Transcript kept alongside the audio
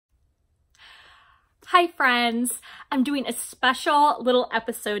Hi friends, I'm doing a special little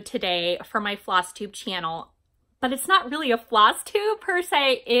episode today for my Flosstube channel, but it's not really a Flosstube per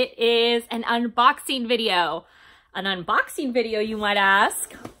se, it is an unboxing video. An unboxing video, you might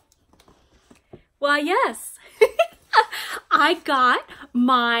ask? Well, yes. I got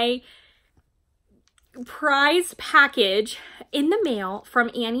my prize package in the mail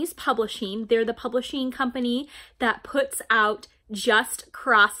from Annie's Publishing. They're the publishing company that puts out Just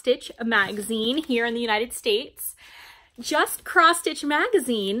CrossStitch magazine here in the United States. Just CrossStitch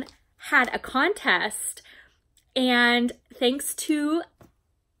magazine had a contest, and thanks to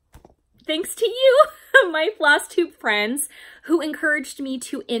you, my Flosstube friends, who encouraged me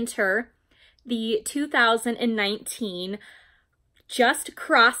to enter the 2019 Just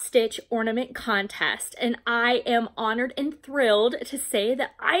CrossStitch ornament contest, and I am honored and thrilled to say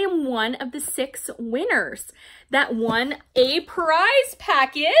that I am one of the 6 winners that won a prize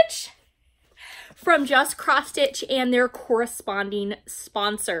package from Just CrossStitch and their corresponding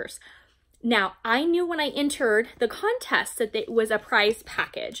sponsors. Now, I knew when I entered the contest that it was a prize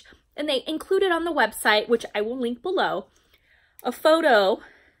package, and they included on the website, which I will link below, a photo,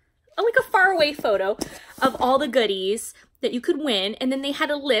 like a faraway photo of all the goodies that you could win, and then they had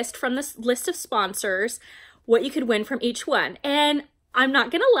a list from this list of sponsors what you could win from each one. And I'm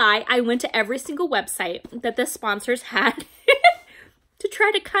not gonna lie, I went to every single website that the sponsors had to try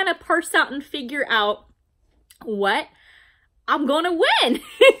to kind of parse out and figure out what I'm gonna win.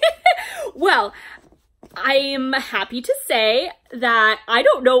 Well, I'm happy to say that I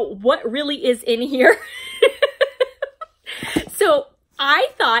don't know what really is in here. So I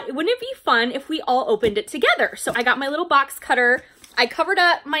thought, wouldn't it be fun if we all opened it together? So I got my little box cutter. I covered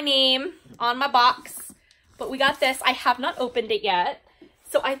up my name on my box, but we got this. I have not opened it yet.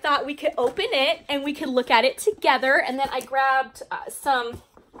 So I thought we could open it and we could look at it together. And then I grabbed some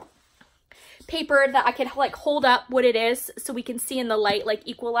paper that I could like hold up what it is so we can see in the light, like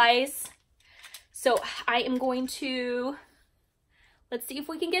equalize. So I am going to, let's see if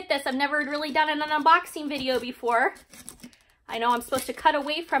we can get this. I've never really done an unboxing video before. I know I'm supposed to cut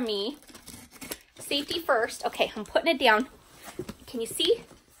away from me. Safety first. Okay, I'm putting it down. Can you see?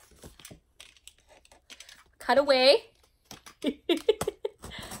 Cut away.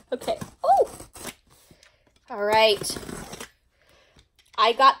 Okay. Oh! All right.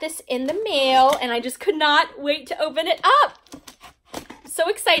 I got this in the mail, and I just could not wait to open it up. I'm so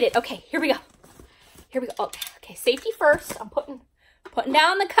excited. Okay, here we go. Here we go. Okay, safety first. I'm putting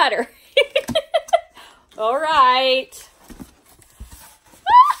down the cutter. All right.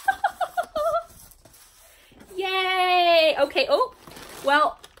 Yay! Okay, oh,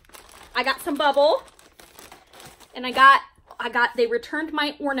 well, I got some bubble, and they returned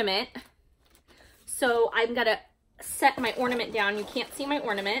my ornament, so I'm gonna set my ornament down. You can't see my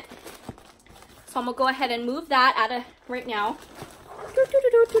ornament, so I'm gonna go ahead and move that out of right now.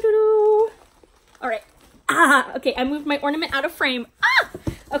 All right, okay, I moved my ornament out of frame.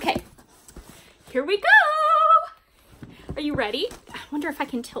 Okay, here we go. Are you ready? I wonder if I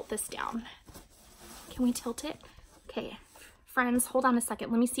can tilt this down. Can we tilt it? Okay, friends, hold on a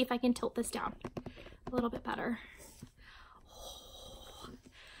second. Let me see if I can tilt this down a little bit better. Oh,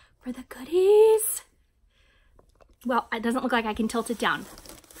 for the goodies. Well, it doesn't look like I can tilt it down.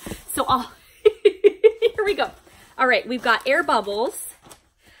 So here we go. All right, we've got air bubbles.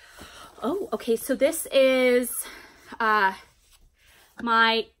 Oh, okay, so this is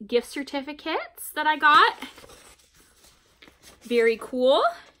my gift certificates that I got. Very cool.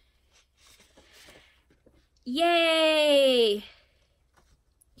 Yay!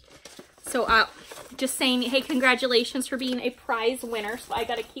 So just saying, hey, congratulations for being a prize winner. So I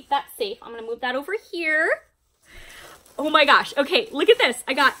gotta keep that safe. I'm gonna move that over here. Oh my gosh. Okay, look at this.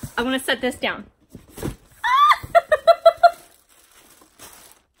 I'm gonna set this down.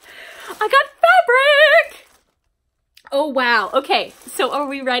 I got fabric! Oh wow. Okay, so are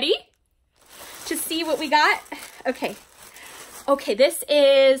we ready to see what we got? Okay. Okay, this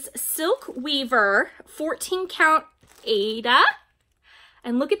is Silk Weaver 14 count Ada.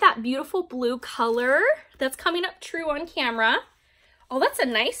 And look at that beautiful blue color that's coming up true on camera. Oh, that's a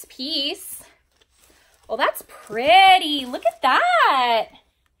nice piece. Oh, that's pretty. Look at that.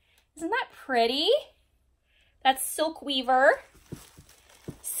 Isn't that pretty? That's Silk Weaver.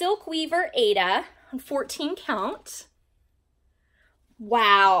 Silk Weaver Ada on 14 count.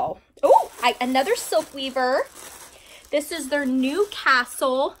 Wow. Oh, another Silk Weaver. This is their new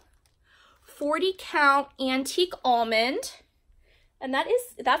Castle 40 count antique almond. And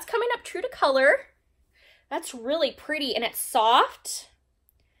that's coming up true to color. That's really pretty, and it's soft.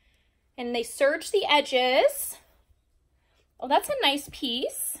 And they serge the edges. Oh, that's a nice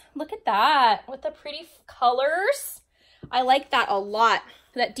piece. Look at that with the pretty colors. I like that a lot.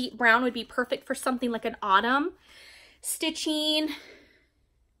 That deep brown would be perfect for something like an autumn stitching.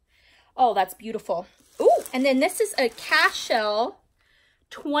 Oh, that's beautiful. Ooh, and then this is a cast shell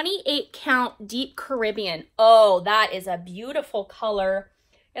 28 count deep Caribbean. Oh, that is a beautiful color.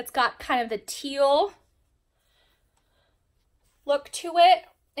 It's got kind of the teal look to it,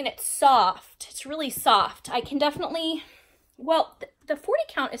 and it's soft. It's really soft. I can definitely, well, the 40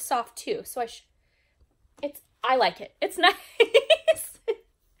 count is soft too, so I like it. It's nice.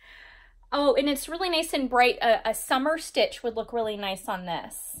 Oh, and it's really nice and bright. A summer stitch would look really nice on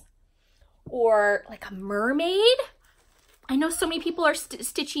this. Or like a mermaid. I know so many people are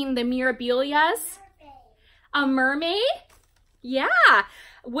stitching the Mirabilias. A mermaid? Yeah.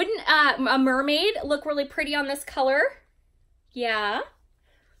 Wouldn't a mermaid look really pretty on this color? Yeah.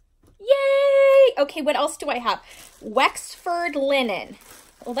 Yay! Okay, what else do I have? Wexford linen.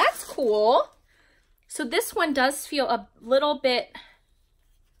 Well, that's cool. So this one does feel a little bit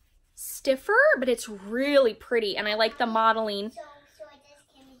stiffer, but it's really pretty, and I like the modeling. So I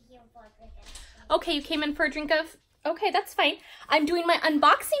just came in here for a drink of. Okay, you came in for a drink of? Okay, that's fine. I'm doing my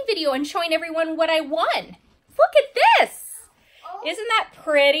unboxing video and showing everyone what I won. Look at this. Oh, isn't that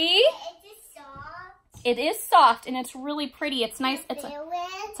pretty? It is soft. It is soft, and it's really pretty. It's nice.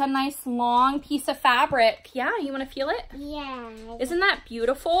 It's a nice long piece of fabric. Yeah, you want to feel it? Yeah. Isn't that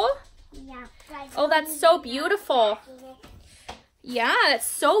beautiful? Yeah. Oh, that's so beautiful. Yeah, it's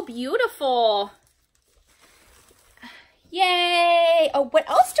so beautiful. Yay! Oh, what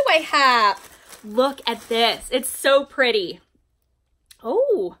else do I have? Look at this. It's so pretty.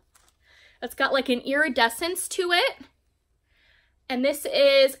 Oh, it's got like an iridescence to it. And this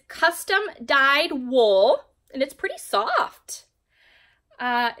is custom dyed wool, and it's pretty soft.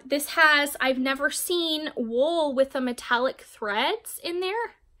 This has, I've never seen wool with the metallic threads in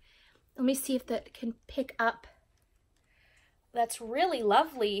there. Let me see if that can pick up. That's really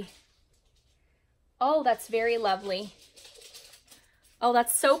lovely. Oh, that's very lovely. Oh,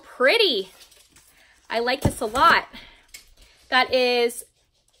 that's so pretty. I like this a lot. That is,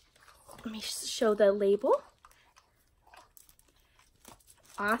 let me show the label.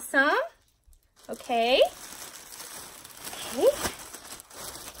 Awesome. Okay. Okay.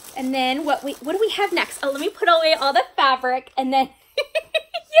 And then what do we have next? Oh, let me put away all the fabric, and then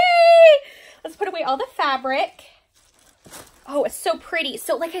yay! Let's put away all the fabric. Oh, it's so pretty.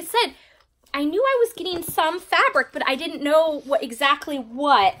 So like I said, I knew I was getting some fabric, but I didn't know exactly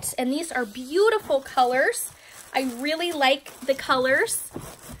what. And these are beautiful colors. I really like the colors.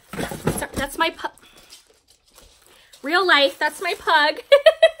 Sorry, that's my pug. Real life, that's my pug.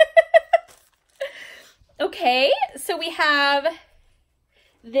 Okay, so we have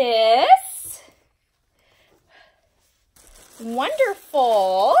this.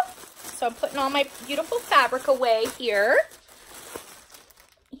 Wonderful. So I'm putting all my beautiful fabric away here.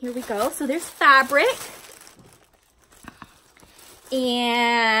 Here we go. So there's fabric.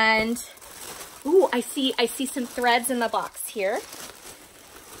 And ooh, I see some threads in the box here.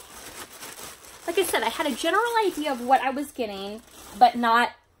 Like I said, I had a general idea of what I was getting, but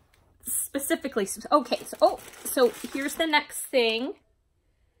not specifically. Okay, so here's the next thing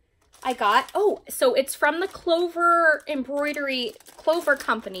I got. Oh, so it's from the Clover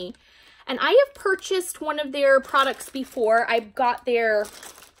company. And I have purchased one of their products before. I got their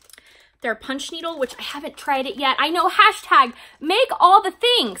punch needle, which I haven't tried it yet. I know, hashtag make all the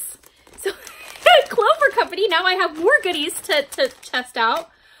things. So Clover company, now I have more goodies to test out.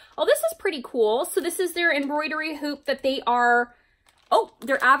 Oh, this is pretty cool. So this is their embroidery hoop that they are, oh,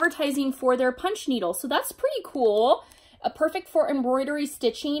 they're advertising for their punch needle. So that's pretty cool. Perfect for embroidery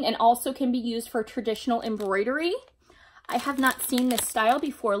stitching, and also can be used for traditional embroidery. I have not seen this style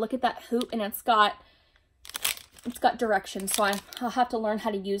before. Look at that hoop, and it's got directions, so I'll have to learn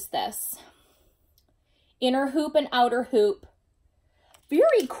how to use this. Inner hoop and outer hoop.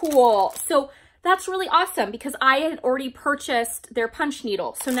 Very cool. So that's really awesome because I had already purchased their punch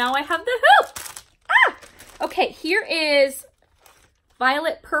needle. So now I have the hoop. Ah! Okay, here is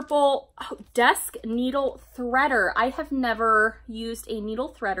violet purple desk needle threader. I have never used a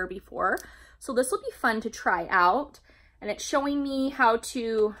needle threader before, so this will be fun to try out. And it's showing me how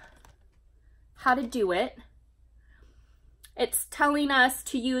to do it. It's telling us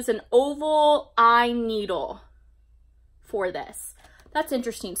to use an oval eye needle for this. That's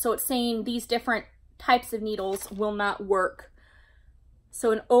interesting. So it's saying these different types of needles will not work.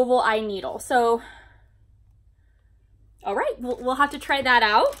 So an oval eye needle. So, all right, we'll have to try that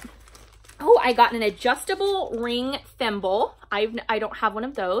out. Oh, I got an adjustable ring thimble. I don't have one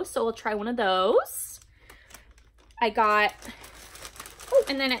of those, so we'll try one of those. I got Oh,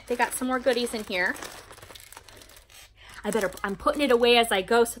 and then they got some more goodies in here. I'm putting it away as I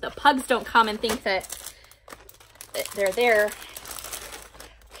go so the pugs don't come and think that they're there.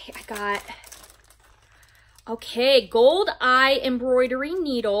 Okay, I got, okay, gold eye embroidery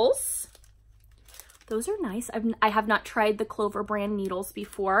needles. Those are nice. I have not tried the Clover brand needles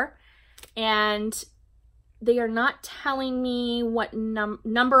before, and they are not telling me what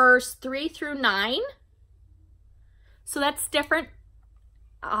numbers 3 through 9. So that's different.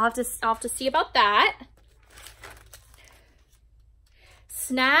 I'll have to see about that.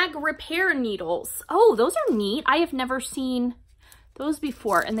 Snag repair needles. Oh, those are neat. I have never seen those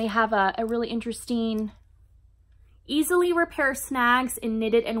before, and they have a really interesting easily repair snags in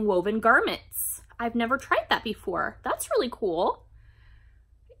knitted and woven garments. I've never tried that before. That's really cool.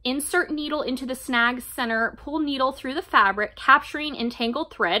 Insert needle into the snag center, pull needle through the fabric, capturing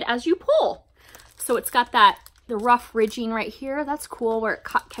entangled thread as you pull. So it's got the rough ridging right here. That's cool, where it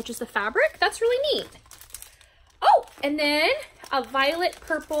catches the fabric. That's really neat. Oh, and then a violet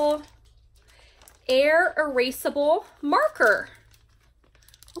purple air erasable marker.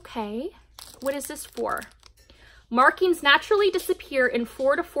 Okay, what is this for? Markings naturally disappear in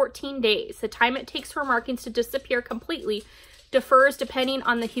 4 to 14 days. The time it takes for markings to disappear completely differs depending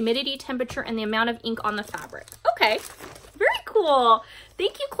on the humidity, temperature, and the amount of ink on the fabric. Okay, very cool.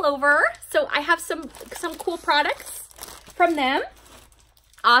 Thank you, Clover. So I have some cool products from them.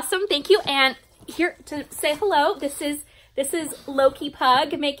 Awesome, thank you. And here to say hello, this is Loki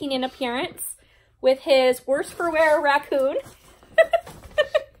Pug making an appearance with his worst for wear raccoon.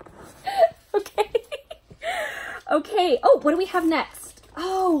 Okay. Okay. Oh, what do we have next?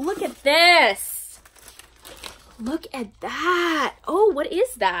 Oh, look at this. Look at that. Oh, what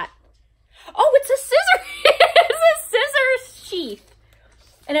is that? Oh, it's a scissor. It's a scissors sheath.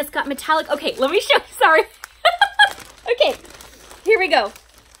 And it's got metallic. Okay, let me show you. Sorry. Okay, here we go.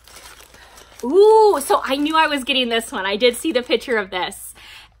 Ooh, so I knew I was getting this one. I did see the picture of this.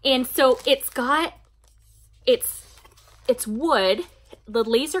 And so it's got, it's wood, the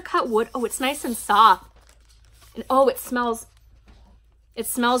laser cut wood. Oh, it's nice and soft. And oh, it smells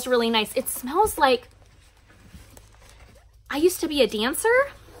really nice. It smells like, I used to be a dancer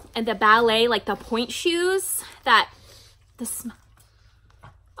and the ballet, like the point shoes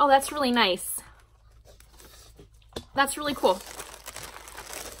oh, that's really nice. That's really cool.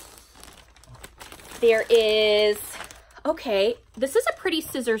 There is, okay, this is a pretty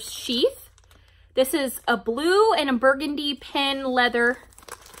scissors sheath. This is a blue and a burgundy pin leather.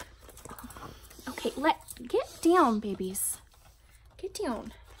 Okay, get down, babies. Get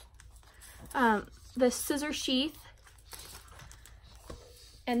down. The scissor sheath.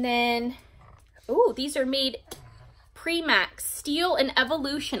 And then, oh, these are made Premax, Steel and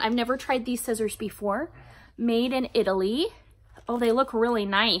Evolution. I've never tried these scissors before. Made in Italy. Oh, they look really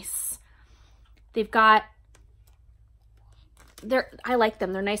nice. They've got, I like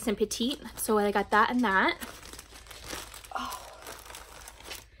them. They're nice and petite. So I got that and that.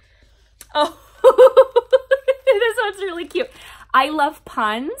 Oh, this one's really cute. I love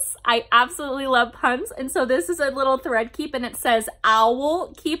puns. I absolutely love puns. And so this is a little thread keep and it says,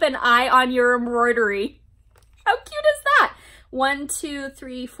 owl, keep an eye on your embroidery. How cute is that? 1, 2,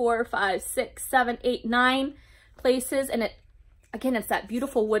 3, 4, 5, 6, 7, 8, 9 places. And again, it's that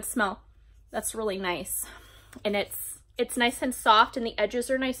beautiful wood smell. That's really nice. And it's nice and soft and the edges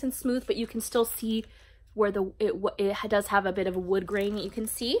are nice and smooth, but you can still see where it does have a bit of a wood grain that you can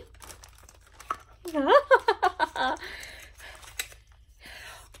see.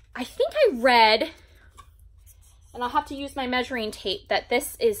 I think I read, and I'll have to use my measuring tape, that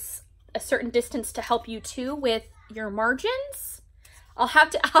this is a certain distance to help you too with your margins. I'll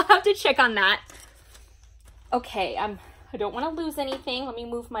have to check on that. Okay, I don't want to lose anything. Let me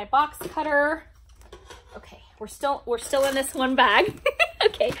move my box cutter. Okay, we're still in this one bag.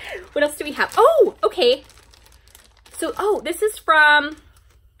 Okay, what else do we have? Oh, okay. So, oh, this is from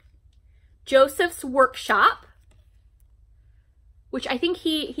Joseph's Workshop, which I think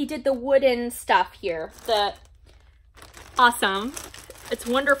he did the wooden stuff here. Awesome. It's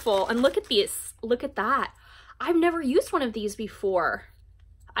wonderful. And look at these. Look at that. I've never used one of these before.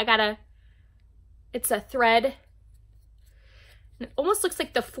 It's a thread. It almost looks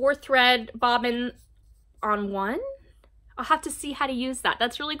like the 4-thread bobbin on one. I'll have to see how to use that.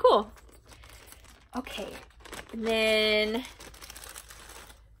 That's really cool. Okay. And then,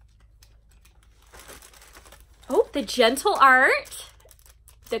 oh, the Gentle Art,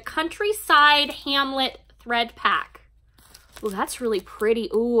 the Countryside Hamlet Thread Pack. Oh, that's really pretty.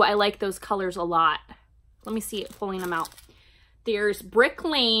 Oh, I like those colors a lot. Let me see it pulling them out. There's Brick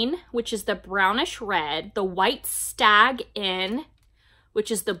Lane, which is the brownish red, the White Stag Inn,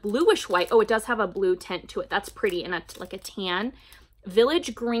 which is the bluish white. Oh, it does have a blue tint to it. That's pretty, and like a tan.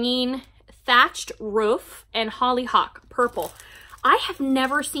 Village green, thatched roof, and hollyhock purple. I have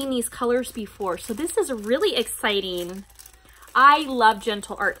never seen these colors before, so this is really exciting. I love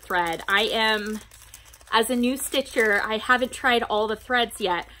Gentle Art thread. I am, as a new stitcher, I haven't tried all the threads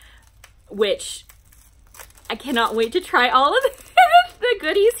yet, which I cannot wait to try all of the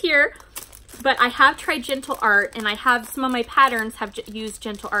goodies here. But I have tried Gentle Art, and I have some of my patterns have used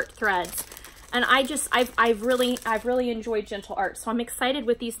Gentle Art threads. And I've really enjoyed Gentle Art, so I'm excited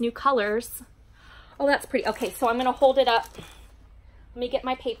with these new colors. Oh, that's pretty. Okay, so I'm gonna hold it up. Let me get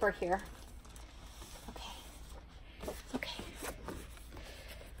my paper here. Okay. Okay.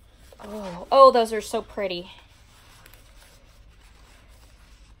 Oh, those are so pretty.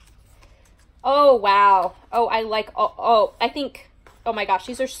 Oh, wow. Oh, I like, I think, oh my gosh,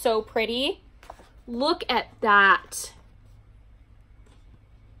 these are so pretty. Look at that.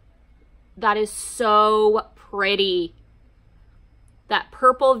 That is so pretty. That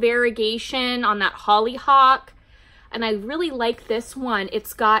purple variegation on that hollyhock. And I really like this one.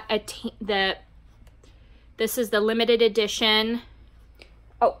 It's got this is the limited edition.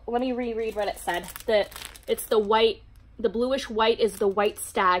 Oh, let me reread what it said. It's the white, the bluish white is the white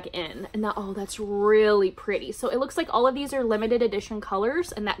stag in. And that, oh, that's really pretty. So it looks like all of these are limited edition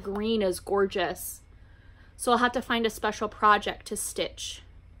colors, and that green is gorgeous. So I'll have to find a special project to stitch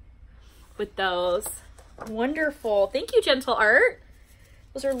with those. Wonderful. Thank you, Gentle Art.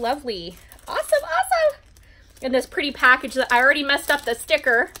 Those are lovely. Awesome, awesome. And this pretty package that I already messed up the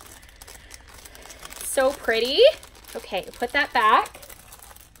sticker. So pretty. Okay, put that back.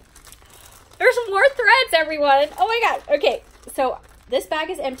 There's more threads, everyone. Oh my God. Okay, so this bag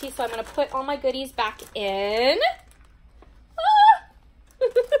is empty, so I'm gonna put all my goodies back in. Ah!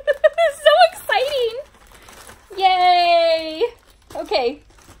 So exciting. Yay. Okay.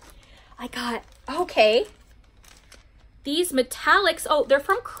 I got, okay. These metallics, oh, they're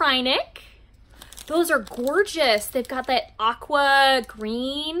from Krynic. Those are gorgeous. They've got that aqua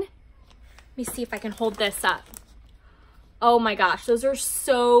green. Let me see if I can hold this up. Oh my gosh, those are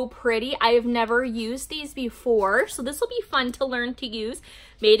so pretty. I have never used these before, so this will be fun to learn to use.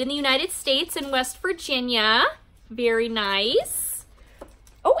 Made in the United States in West Virginia. Very nice.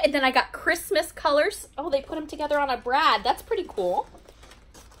 Oh, and then I got Christmas colors. Oh, they put them together on a brad. That's pretty cool.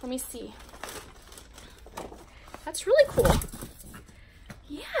 Let me see. That's really cool.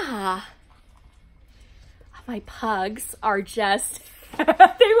 Yeah. My pugs are just, they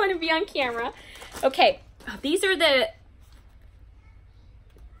want to be on camera. Okay, these are the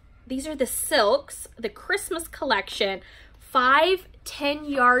silks, the Christmas collection, 5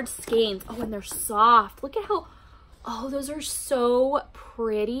 10-yard skeins. Oh, and they're soft. Look at how, oh, those are so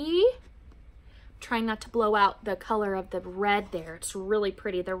pretty. I'm trying not to blow out the color of the red there. It's really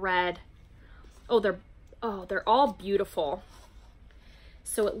pretty, the red. Oh, they're all beautiful.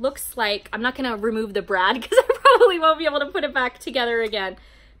 So it looks like, I'm not gonna remove the brad because I probably won't be able to put it back together again.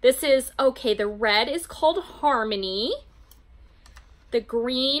 This is, okay, the red is called Harmony. The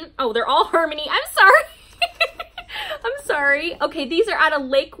green, oh, they're all Harmony. I'm sorry. I'm sorry. Okay, these are out of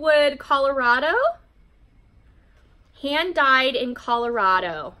Lakewood, Colorado. Hand dyed in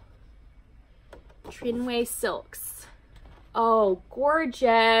Colorado. Trinway Silks. Oh,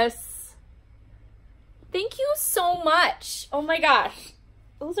 gorgeous. Thank you so much. Oh my gosh.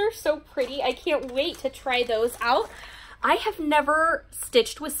 Those are so pretty. I can't wait to try those out. I have never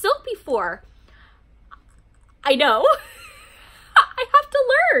stitched with silk before. I know. I have to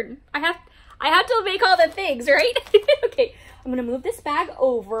learn. I have to make all the things, right? Okay, I'm gonna move this bag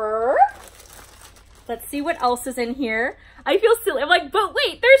over. Let's see what else is in here. I feel silly. I'm like, but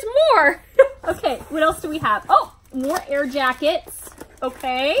wait, there's more. Okay, what else do we have? Oh, more air jackets.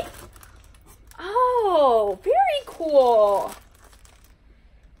 Okay. Oh, very cool.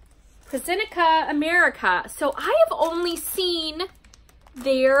 Presenica America. So I have only seen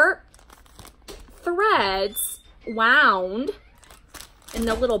their threads wound in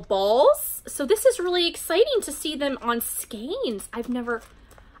the little balls. So this is really exciting to see them on skeins. I've never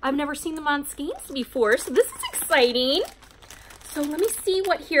seen them on skeins before. So this is exciting. So let me see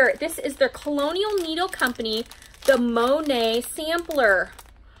what here. This is their Colonial Needle Company, the Monet sampler.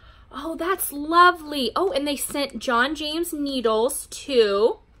 Oh, that's lovely. Oh, and they sent John James needles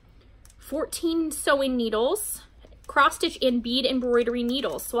too. 14 sewing needles, cross stitch and bead embroidery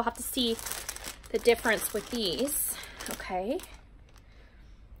needles. So we'll have to see the difference with these. Okay.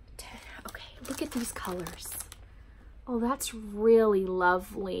 Okay, look at these colors. Oh, that's really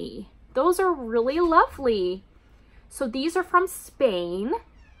lovely. Those are really lovely. So these are from Spain,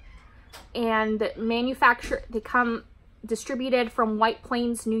 and manufacture, they come distributed from White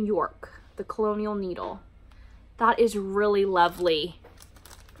Plains, New York, the Colonial Needle. That is really lovely.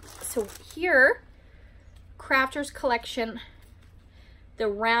 So here, Crafter's Collection, the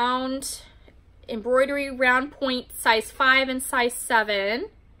round embroidery round point, size 5 and size 7.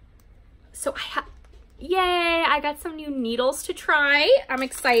 So yay, I got some new needles to try. I'm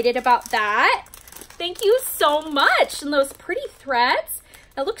excited about that. Thank you so much. And those pretty threads.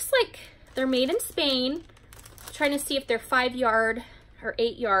 It looks like they're made in Spain. I'm trying to see if they're 5-yard or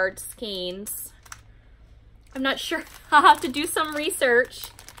 8-yard skeins. I'm not sure. I'll have to do some research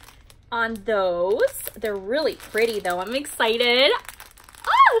on those. They're really pretty though. I'm excited.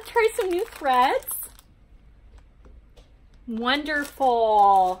 Oh, try some new threads.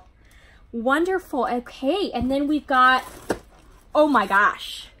 Wonderful. Wonderful. Okay, and then we've got, oh my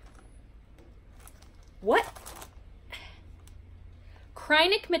gosh. What?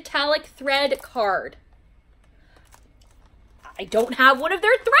 Kreinik metallic thread card. I don't have one of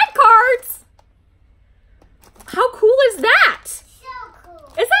their thread cards. How cool is that? So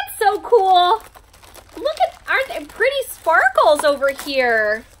cool. Is that so cool? Look at, aren't they pretty sparkles over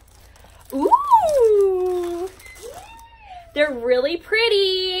here? Ooh. They're really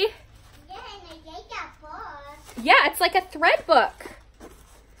pretty. Yeah, and I like that book. Yeah, it's like a thread book.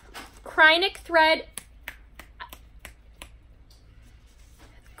 Kreinik thread.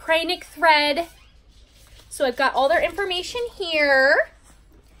 Kreinik thread. So I've got all their information here.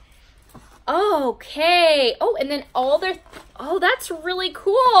 Okay. Oh, and then all their, oh, that's really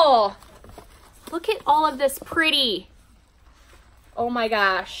cool. Look at all of this pretty. Oh my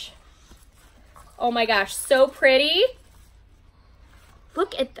gosh. Oh my gosh, so pretty.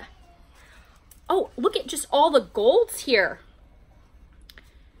 Look at the, oh, look at just all the golds here.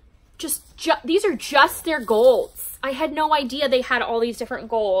 These are just their golds. I had no idea they had all these different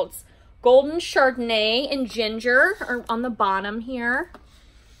golds. Golden Chardonnay and ginger are on the bottom here.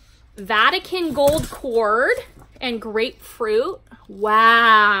 Vatican gold cord and grapefruit.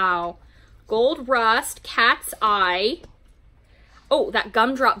 Wow. Gold rust, cat's eye. Oh, that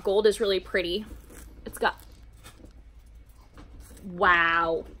gumdrop gold is really pretty. It's got,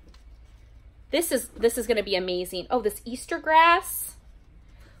 wow. This is gonna be amazing. Oh, this Easter grass.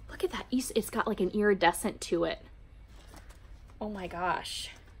 Look at that, it's got like an iridescent to it. Oh my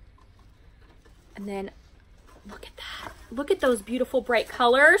gosh. And then look at that. Look at those beautiful bright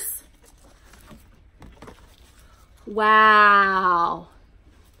colors. Wow.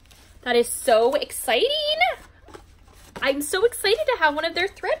 That is so exciting. I'm so excited to have one of their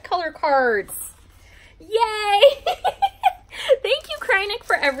thread color cards. Yay! Thank you, Kreinik,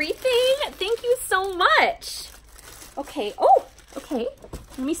 for everything. Thank you so much. Okay, oh, okay.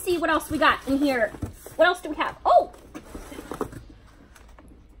 Let me see what else we got in here. What else do we have? Oh!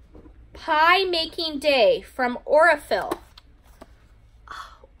 Pie Making Day from Aurifil.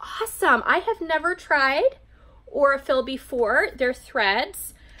 Oh, awesome. I have never tried Aurifil before. They're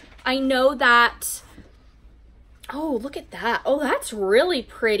threads. I know that, oh, look at that. Oh, that's really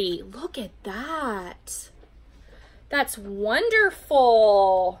pretty. Look at that. That's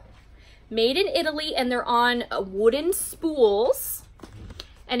wonderful. Made in Italy, and they're on wooden spools.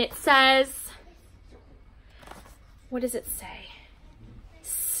 And it says, what does it say?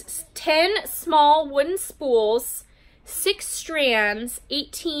 10 small wooden spools, 6 strands,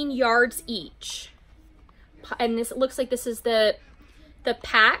 18 yards each. And this, it looks like this is the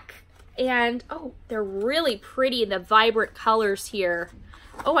pack. And oh, they're really pretty, the vibrant colors here.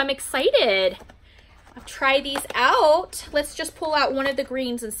 Oh, I'm excited. I'll try these out. Let's just pull out one of the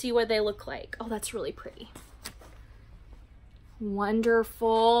greens and see what they look like. Oh, that's really pretty.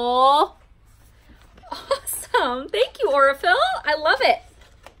 Wonderful. Awesome. Thank you, Aurifil. I love it.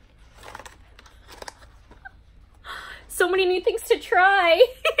 So many new things to try.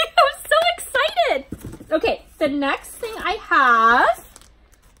 I'm so excited. Okay, the next thing I have,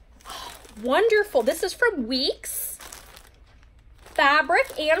 wonderful. This is from Weeks.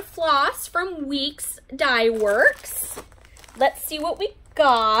 Fabric and floss from Weeks Dye Works. Let's see what we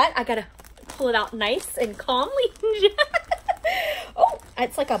got. I gotta pull it out nice and calmly. Oh,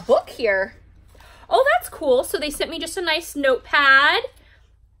 it's like a book here. Oh, that's cool. So they sent me just a nice notepad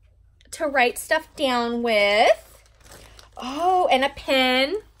to write stuff down with. Oh, and a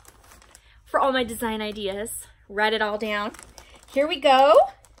pen for all my design ideas. Write it all down. Here we go.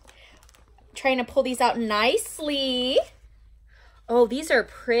 Trying to pull these out nicely. Oh, these are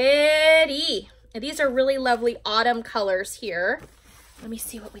pretty. These are really lovely autumn colors here. Let me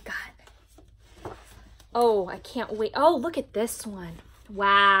see what we got. Oh, I can't wait. Oh, look at this one.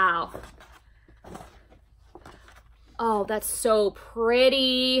 Wow. Oh, that's so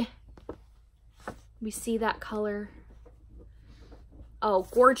pretty. We see that color. Oh,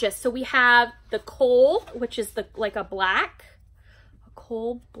 gorgeous. So we have the coal, which is like a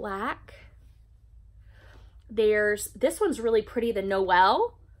coal black. This one's really pretty, the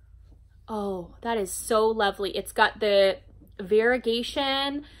Noel. Oh, that is so lovely. It's got the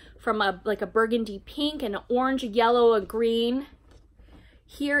variegation from like a burgundy pink and an orange, yellow, a green.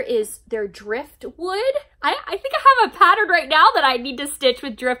 Here is their driftwood. I think I have a pattern right now that I need to stitch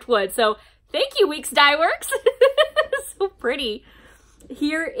with driftwood. So thank you, Weeks Dye Works. So pretty.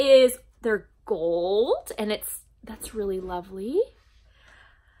 Here is their gold, and that's really lovely.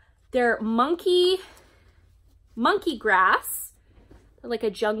 Their monkey grass, like a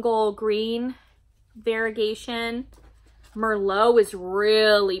jungle green variegation. Merlot is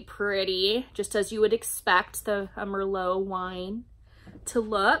really pretty, just as you would expect a Merlot wine to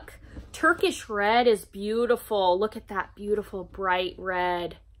look. Turkish red is beautiful. Look at that beautiful bright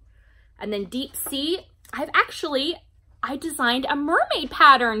red. And then deep sea, I designed a mermaid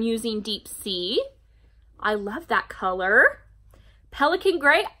pattern using deep sea. I love that color. Pelican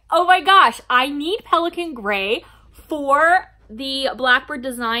gray. Oh my gosh, I need pelican gray for the Blackbird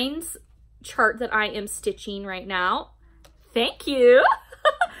Designs chart that I am stitching right now. Thank you.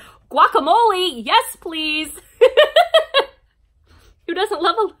 Guacamole, yes please. Who doesn't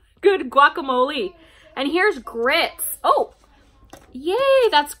love a good guacamole? And here's grits. Oh, yay,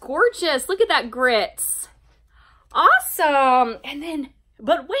 that's gorgeous. Look at that grits. Awesome. And then,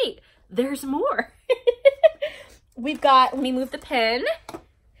 but wait, there's more. We've got, let me move the pen.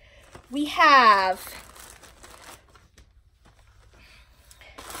 We have,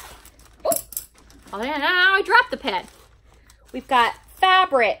 oh yeah, now I dropped the pen. We've got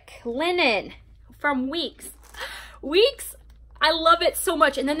fabric, linen from Weeks. Weeks, I love it so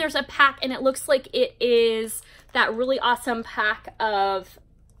much. And then there's a pack, and it looks like it is that really awesome pack of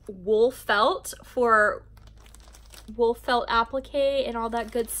wool felt for wool felt applique and all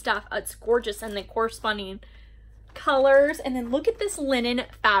that good stuff. It's gorgeous, and the corresponding colors. And then look at this linen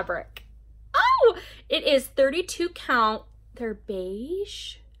fabric. Oh, it is 32 count. They're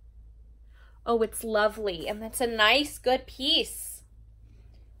beige. Oh, it's lovely. And that's a nice, good piece.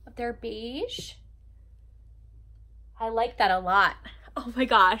 They're beige. I like that a lot. Oh my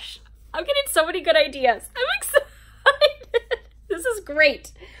gosh. I'm getting so many good ideas. I'm excited. This is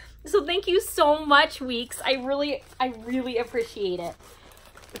great. So thank you so much, Weeks. I really appreciate it.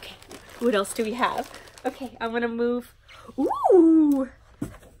 Okay, what else do we have? Okay, I'm gonna move. Ooh.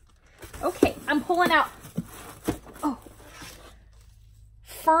 Okay, I'm pulling out. Oh.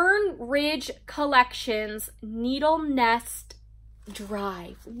 Fern Ridge Collections Needle Nest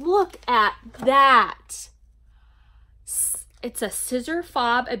Drive. Look at that. It's a scissor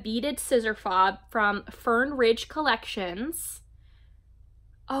fob, a beaded scissor fob from Fern Ridge Collections.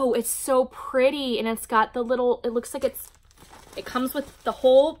 Oh, it's so pretty. And it's got the little, it looks like it comes with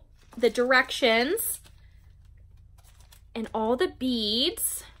the directions and all the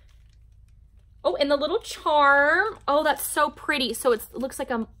beads. Oh, and the little charm. Oh, that's so pretty. So it looks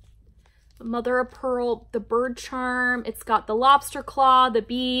like a mother of pearl, the bird charm. It's got the lobster claw, the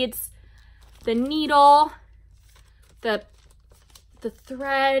beads, the needle, the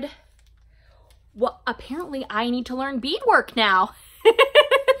thread. Well, apparently I need to learn beadwork now.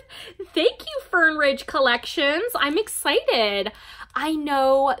 Thank you, Fern Ridge Collections. I'm excited. I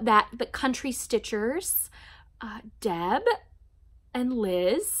know that the Country Stitchers, Deb and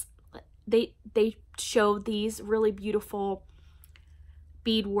Liz, they showed these really beautiful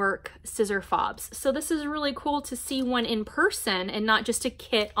beadwork scissor fobs. So this is really cool to see one in person and not just a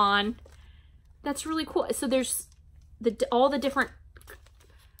kit on. That's really cool. So there's all the different,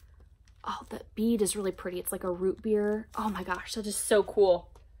 oh, the bead is really pretty. It's like a root beer. Oh my gosh, that is so cool.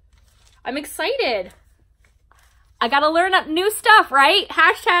 I'm excited. I gotta learn new stuff, right?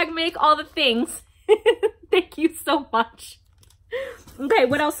 Hashtag make all the things. Thank you so much. Okay,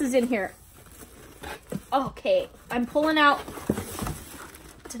 what else is in here? Okay, I'm pulling out.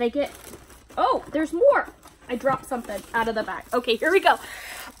 Did I get, oh, there's more. I dropped something out of the bag. Okay, here we go.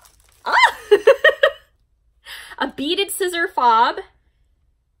 Ah! A beaded scissor fob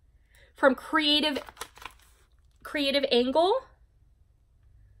from Creative Angle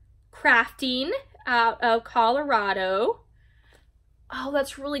Crafting out of Colorado. Oh,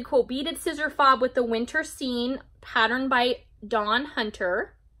 that's really cool. Beaded scissor fob with the winter scene patterned by Dawn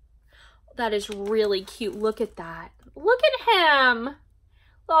Hunter. That is really cute. Look at that. Look at him.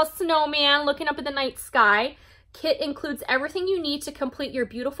 Little snowman looking up at the night sky. Kit includes everything you need to complete your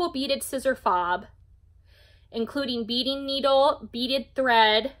beautiful beaded scissor fob, including beading needle, beaded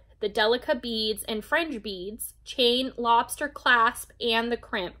thread, the delica beads and fringe beads, chain, lobster clasp, and the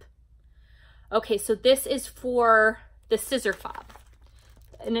crimp. Okay, so this is for the scissor fob.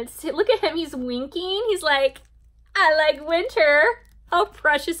 And it's, look at him, he's winking. He's like, I like winter. How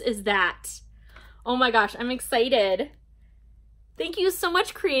precious is that? Oh my gosh, I'm excited. Thank you so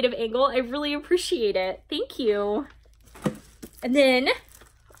much, Creative Angle. I really appreciate it. Thank you. And then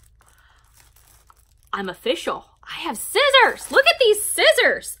I'm official. I have scissors. Look at these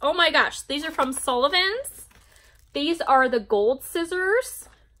scissors. Oh my gosh, these are from Sullivan's. These are the gold scissors.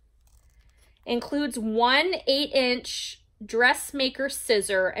 Includes one 8-inch dressmaker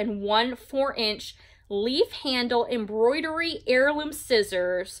scissor and one 4-inch leaf handle embroidery heirloom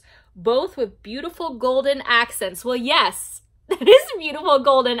scissors, both with beautiful golden accents. Well, yes, that is a beautiful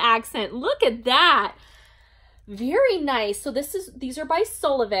golden accent. Look at that. Very nice. So these are by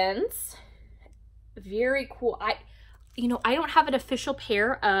Sullivan's. Very cool. I don't have an official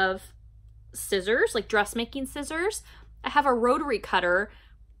pair of scissors, like dressmaking scissors. I have a rotary cutter.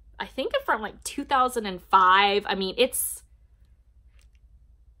 I think it's from like 2005. I mean, it's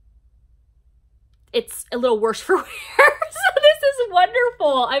a little worse for wear. So this is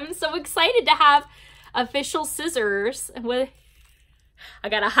wonderful. I'm so excited to have official scissors. I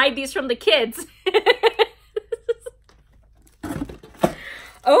gotta hide these from the kids.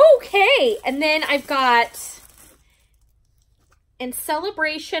 Okay, and then I've got, in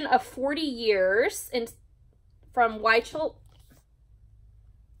celebration of 40 years from Weichel,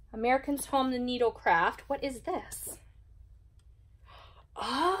 Americans Home the Needlecraft. What is this?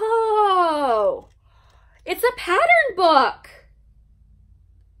 Oh, it's a pattern book.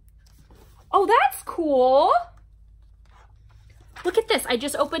 Oh, that's cool. Look at this. I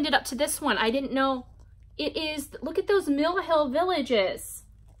just opened it up to this one. I didn't know it is. Look at those Mill Hill villages.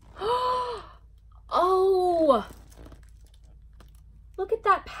 Oh, look at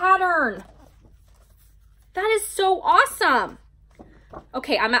that pattern. That is so awesome.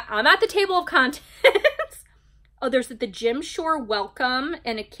 Okay, I'm at the table of contents. Oh, there's the Jim Shore Welcome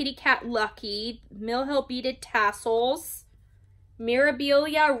and a Kitty Cat Lucky, Mill Hill Beaded Tassels,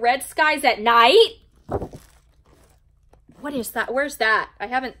 Mirabilia Red Skies at Night. What is that? Where's that?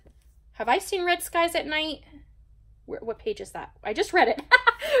 Have I seen Red Skies at Night? What page is that? I just read it.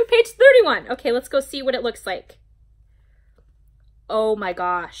 Page 31. Okay, let's go see what it looks like. Oh my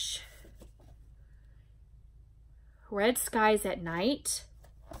gosh. Red Skies at Night.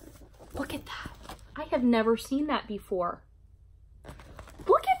 Look at that. I have never seen that before.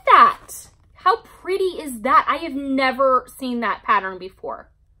 Look at that. How pretty is that? I have never seen that pattern before.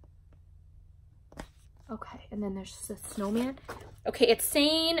 Okay, and then there's the snowman. Okay, it's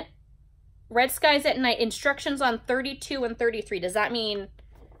saying Red Skies at Night, instructions on 32 and 33. Does that mean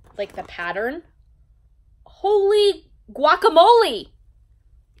like the pattern? Holy guacamole.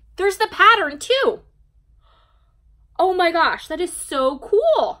 There's the pattern too. Oh my gosh, that is so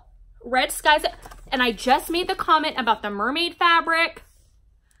cool. Red Skies, and I just made the comment about the mermaid fabric.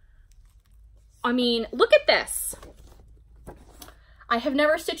 I mean, look at this. I have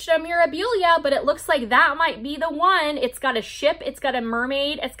never stitched a Mirabilia, but it looks like that might be the one. It's got a ship, it's got a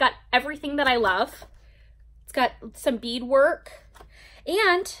mermaid, it's got everything that I love. It's got some beadwork.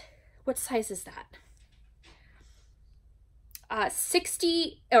 And what size is that?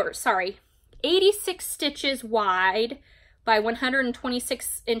 86 stitches wide by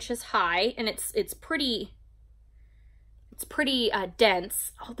 126 inches high, and it's pretty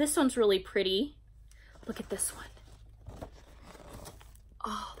dense. Oh, this one's really pretty. Look at this one.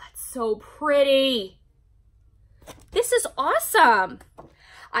 Oh, that's so pretty. This is awesome.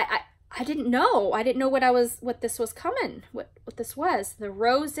 I didn't know. I didn't know what this was coming. What this was. The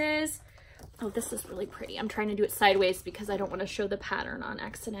roses. Oh, this is really pretty. I'm trying to do it sideways because I don't want to show the pattern on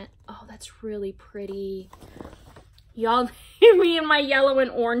accident. Oh, that's really pretty. Y'all, me and my yellow and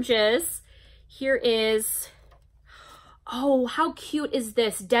oranges. Here is, oh, how cute is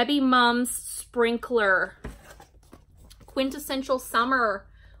this? Debbie Mum's sprinkler. Quintessential summer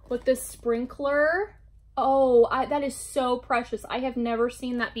with this sprinkler. Oh, that is so precious. I have never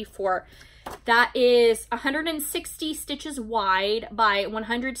seen that before. That is 160 stitches wide by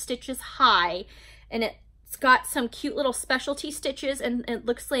 100 stitches high. And it's got some cute little specialty stitches, and it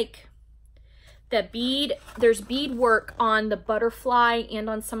looks like there's bead work on the butterfly and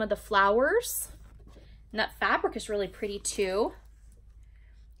on some of the flowers. And that fabric is really pretty too.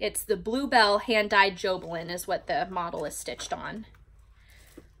 It's the Bluebell hand-dyed Jobelin is what the model is stitched on.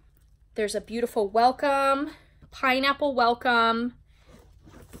 There's a beautiful welcome, pineapple welcome.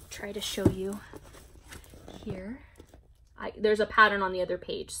 Try to show you here. There's a pattern on the other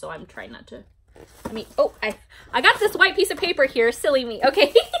page, so I'm trying not to. I mean, oh, I got this white piece of paper here. Silly me.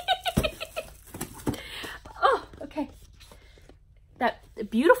 Okay. Oh, okay. That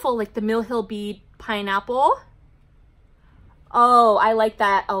beautiful, like the Mill Hill bead pineapple. Oh, I like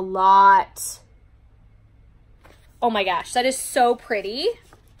that a lot. Oh my gosh, that is so pretty.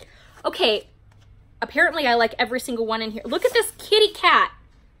 Okay, apparently I like every single one in here. Look at this kitty cat.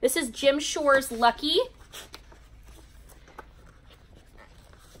 This is Jim Shore's Lucky.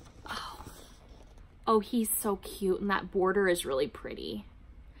 Oh, he's so cute, and that border is really pretty.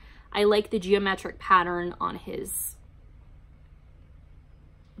 I like the geometric pattern on his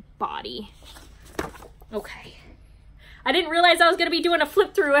body. Okay. I didn't realize I was gonna be doing a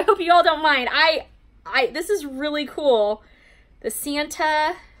flip through. I hope you all don't mind. This is really cool. The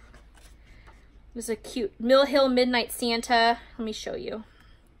Santa. This is a cute Mill Hill Midnight Santa. Let me show you.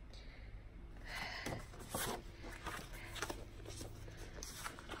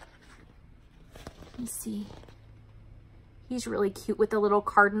 Let me see. He's really cute with the little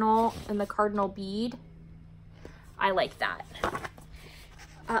cardinal and the cardinal bead. I like that.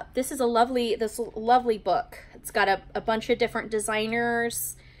 This is a lovely book. It's got a bunch of different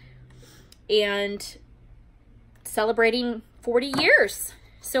designers and celebrating 40 years.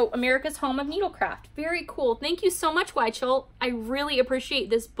 So America's Home of Needlecraft. Very cool. Thank you so much, Weichel. I really appreciate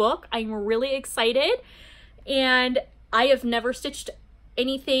this book. I'm really excited. And I have never stitched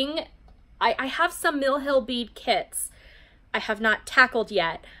anything. I have some Mill Hill bead kits I have not tackled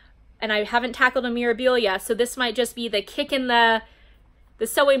yet. And I haven't tackled a Mirabilia, so this might just be the kick in the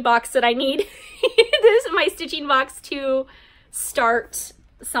sewing box that I need. This is my stitching box to start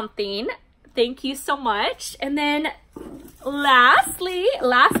something. Thank you so much. And then lastly,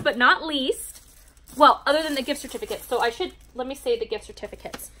 last but not least, well, other than the gift certificates. So let me say the gift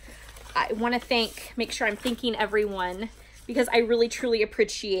certificates. I want to make sure I'm thanking everyone because I really truly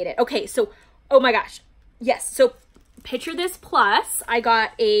appreciate it. Okay, so, oh my gosh. Yes, so Picture This Plus, I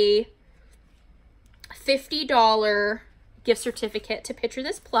got a $50 gift certificate to Picture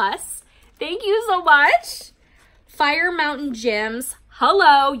This Plus. Thank you so much. Fire Mountain Gems.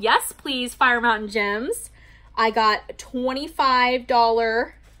 Hello. Yes, please, Fire Mountain Gems. I got a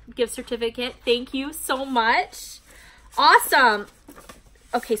 $25 gift certificate. Thank you so much. Awesome.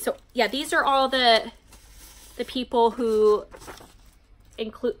 Okay, so yeah, these are all the people who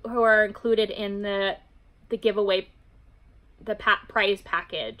are included in the giveaway, the prize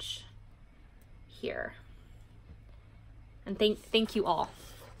package here. And thank you all.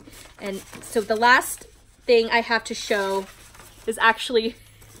 And so the last thing I have to show is actually,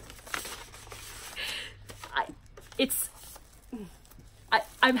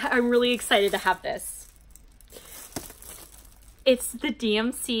 I'm really excited to have this. It's the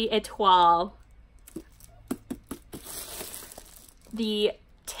DMC Etoile, the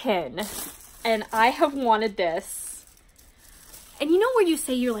 10, and I have wanted this. And you know where you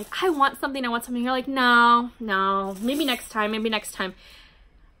say you're like, I want something, you're like, no, maybe next time.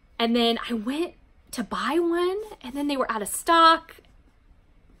 And then I went to buy one, and then they were out of stock,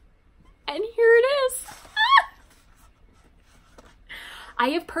 and here it is. I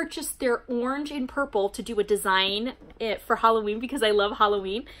have purchased their orange and purple to do a design for Halloween because I love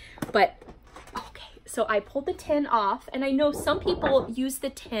Halloween. But, okay, so I pulled the tin off, and I know some people use the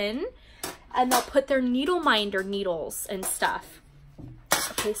tin, and they'll put their needle minder needles and stuff.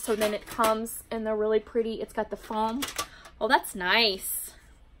 Okay, so then it comes, and they're really pretty. It's got the foam. Oh, that's nice.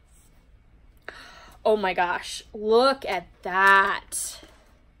 Oh my gosh, look at that.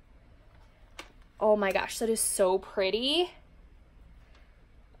 Oh my gosh, that is so pretty.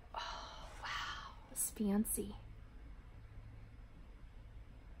 Oh, wow, it's fancy.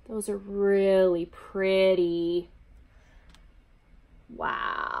 Those are really pretty.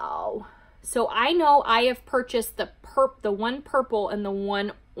 Wow. So I know I have purchased the one purple and the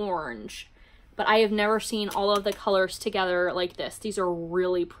one orange, but I have never seen all of the colors together like this. These are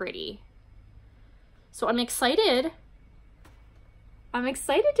really pretty. So I'm excited. I'm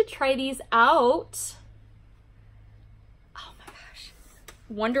excited to try these out. Oh my gosh.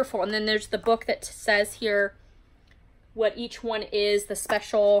 Wonderful. And then there's the book that says here what each one is, the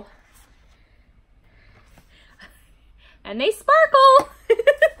special. And they sparkle.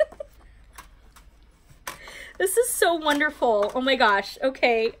 This is so wonderful. Oh my gosh.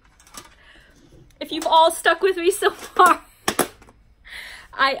 Okay. If you've all stuck with me so far,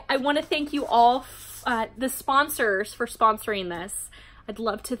 I want to thank you all, the sponsors, for sponsoring this. I'd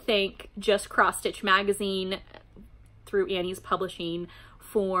love to thank Just CrossStitch Magazine through Annie's Publishing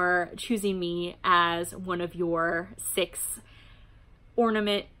for choosing me as one of your 6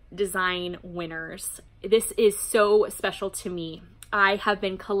 ornament design winners. This is so special to me. I have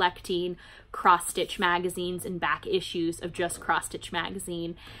been collecting CrossStitch magazines and back issues of Just CrossStitch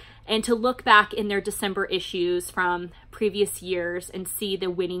Magazine, and to look back in their December issues from previous years and see the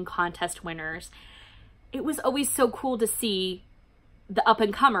winning contest winners, it was always so cool to see the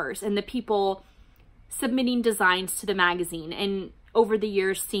up-and-comers and the people submitting designs to the magazine, and over the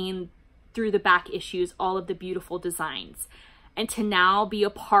years seeing through the back issues all of the beautiful designs. And to now be a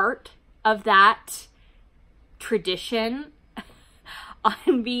part of that tradition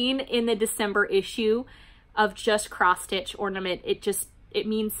on being in the December issue of Just CrossStitch Ornament, it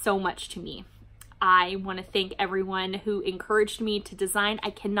means so much to me. I want to thank everyone who encouraged me to design.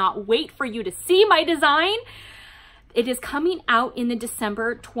 I cannot wait for you to see my design. It is coming out in the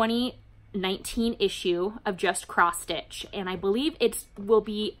December 2019 issue of Just CrossStitch, and I believe it will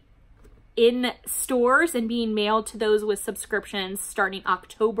be in stores and being mailed to those with subscriptions starting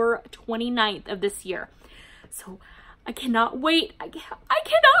October 29th of this year. So I cannot wait. I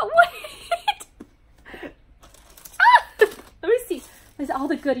cannot wait. Let me see. There's all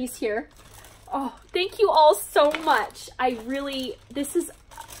the goodies here. Oh, thank you all so much. This is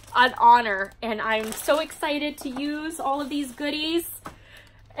an honor, and I'm so excited to use all of these goodies.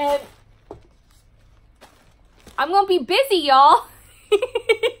 And I'm gonna be busy, y'all.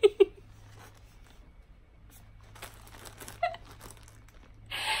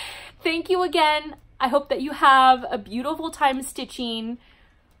 Thank you again. I hope that you have a beautiful time stitching.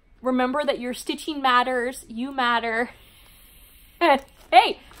 Remember that your stitching matters, you matter. And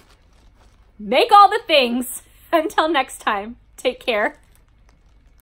hey, make all the things. Until next time, take care.